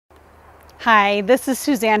Hi, this is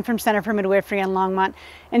Suzanne from Center for Midwifery in Longmont,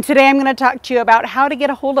 and today I'm going to talk to you about how to get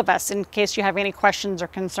a hold of us in case you have any questions or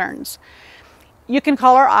concerns. You can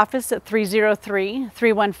call our office at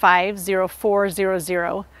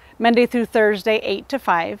 303-315-0400, Monday through Thursday 8 to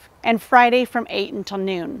 5, and Friday from 8 until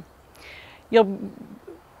noon.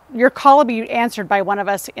 Your call will be answered by one of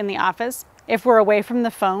us in the office. If we're away from the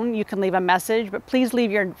phone, you can leave a message, but please leave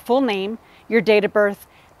your full name, your date of birth,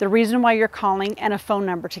 the reason why you're calling, and a phone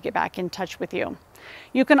number to get back in touch with you.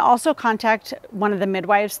 You can also contact one of the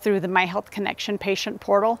midwives through the My Health Connection patient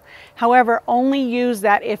portal. However, only use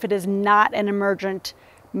that if it is not an emergent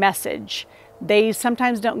message. They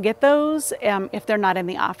sometimes don't get those if they're not in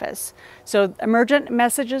the office. So emergent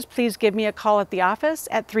messages, please give me a call at the office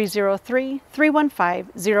at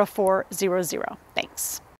 303-315-0400.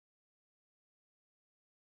 Thanks.